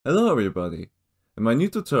Hello everybody! In my new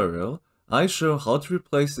tutorial, I show how to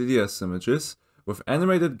replace EDS images with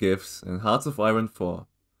animated GIFs in Hearts of Iron 4.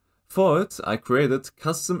 For it, I created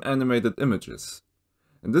custom animated images.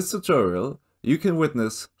 In this tutorial, you can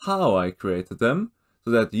witness how I created them, so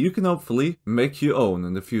that you can hopefully make your own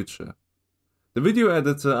in the future. The video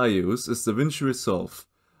editor I use is DaVinci Resolve,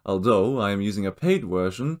 although I am using a paid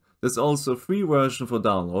version, there's also a free version for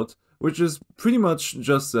download, which is pretty much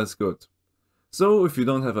just as good. So if you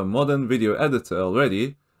don't have a modern video editor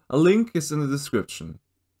already, a link is in the description.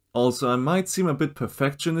 Also, I might seem a bit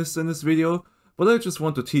perfectionist in this video, but I just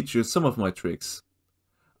want to teach you some of my tricks.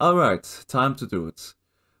 Alright, time to do it.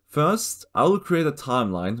 First, I will create a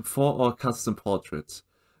timeline for our custom portrait.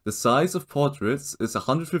 The size of portraits is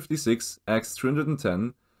 156 x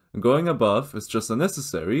 310, and going above is just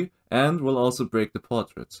unnecessary and will also break the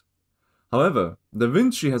portrait. However,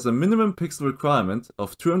 DaVinci has a minimum pixel requirement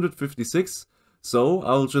of 256, so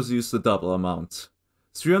I'll just use the double amount.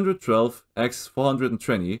 312 x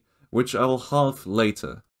 420, which I will halve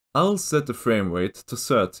later. I'll set the frame rate to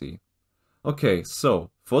 30. Okay, so,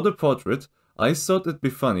 for the portrait, I thought it'd be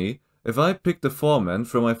funny if I picked the foreman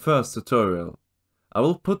from my first tutorial. I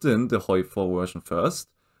will put in the HOI4 version first,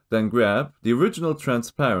 then grab the original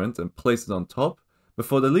transparent and place it on top,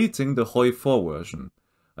 before deleting the HOI4 version.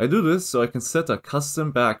 I do this so I can set a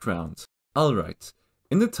custom background. Alright.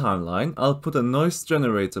 In the timeline, I'll put a noise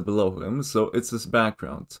generator below him so it's his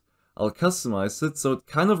background. I'll customize it so it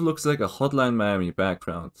kind of looks like a Hotline Miami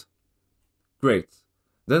background. Great.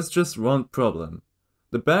 There's just one problem.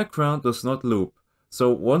 The background does not loop,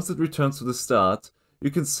 so once it returns to the start,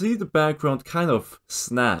 you can see the background kind of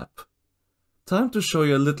snap. Time to show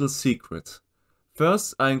you a little secret.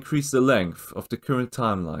 First, I increase the length of the current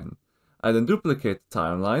timeline. I then duplicate the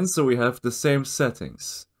timeline so we have the same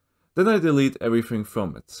settings. Then I delete everything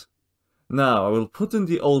from it. Now I will put in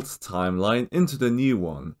the old timeline into the new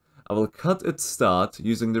one. I will cut its start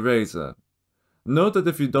using the razor. Note that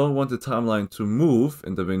if you don't want the timeline to move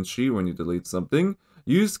in DaVinci when you delete something,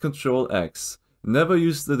 use Ctrl X. Never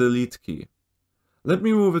use the delete key. Let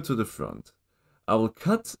me move it to the front. I will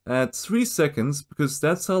cut at 3 seconds because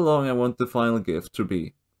that's how long I want the final GIF to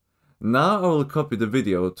be. Now I will copy the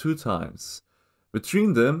video 2 times.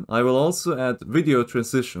 Between them, I will also add video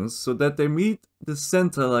transitions so that they meet the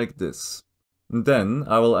center like this. Then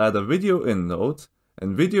I will add a video in node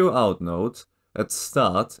and video out node at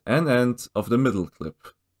start and end of the middle clip.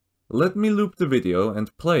 Let me loop the video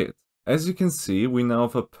and play it. As you can see, we now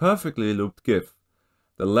have a perfectly looped GIF.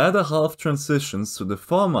 The latter half transitions to the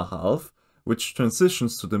former half, which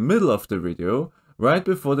transitions to the middle of the video, right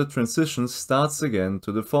before the transition starts again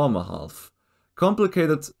to the former half.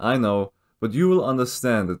 Complicated, I know, but you will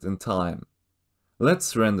understand it in time.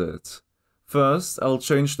 Let's render it. First, I'll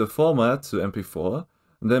change the format to MP4,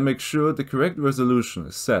 and then make sure the correct resolution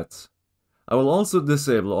is set. I will also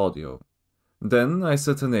disable audio. Then I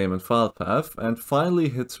set a name and file path, and finally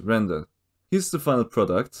hit render. Here's the final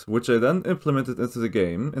product, which I then implemented into the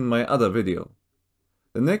game in my other video.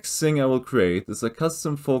 The next thing I will create is a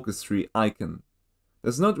custom focus tree icon.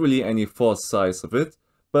 There's not really any forced size of it,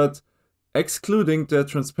 but excluding the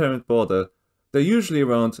transparent border, they're usually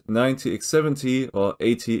around 90x70 or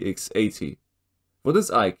 80x80. For this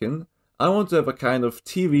icon, I want to have a kind of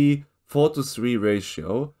TV 4:3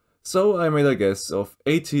 ratio, so I made a guess of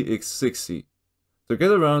 80x60. To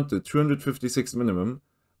get around the 256 minimum,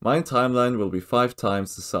 my timeline will be 5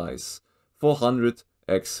 times the size,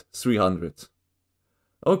 400x300.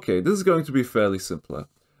 Okay, this is going to be fairly simpler.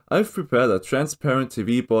 I've prepared a transparent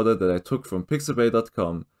TV border that I took from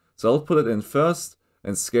pixabay.com, so I'll put it in first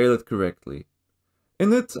and scale it correctly.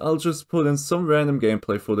 In it, I'll just put in some random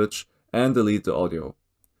gameplay footage and delete the audio.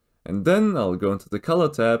 And then I'll go into the color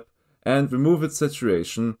tab and remove its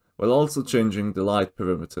saturation while also changing the light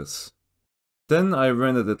parameters. Then I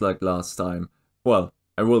rendered it like last time. Well,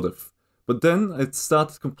 I would have. But then it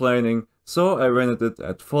started complaining, so I rendered it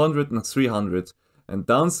at 400 and 300 and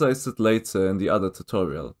downsized it later in the other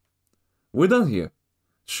tutorial. We're done here.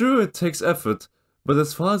 Sure, it takes effort, but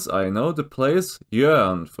as far as I know, the players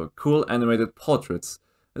yearn for cool animated portraits,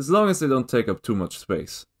 as long as they don't take up too much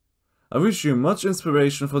space. I wish you much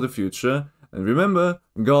inspiration for the future, and remember,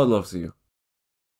 God loves you.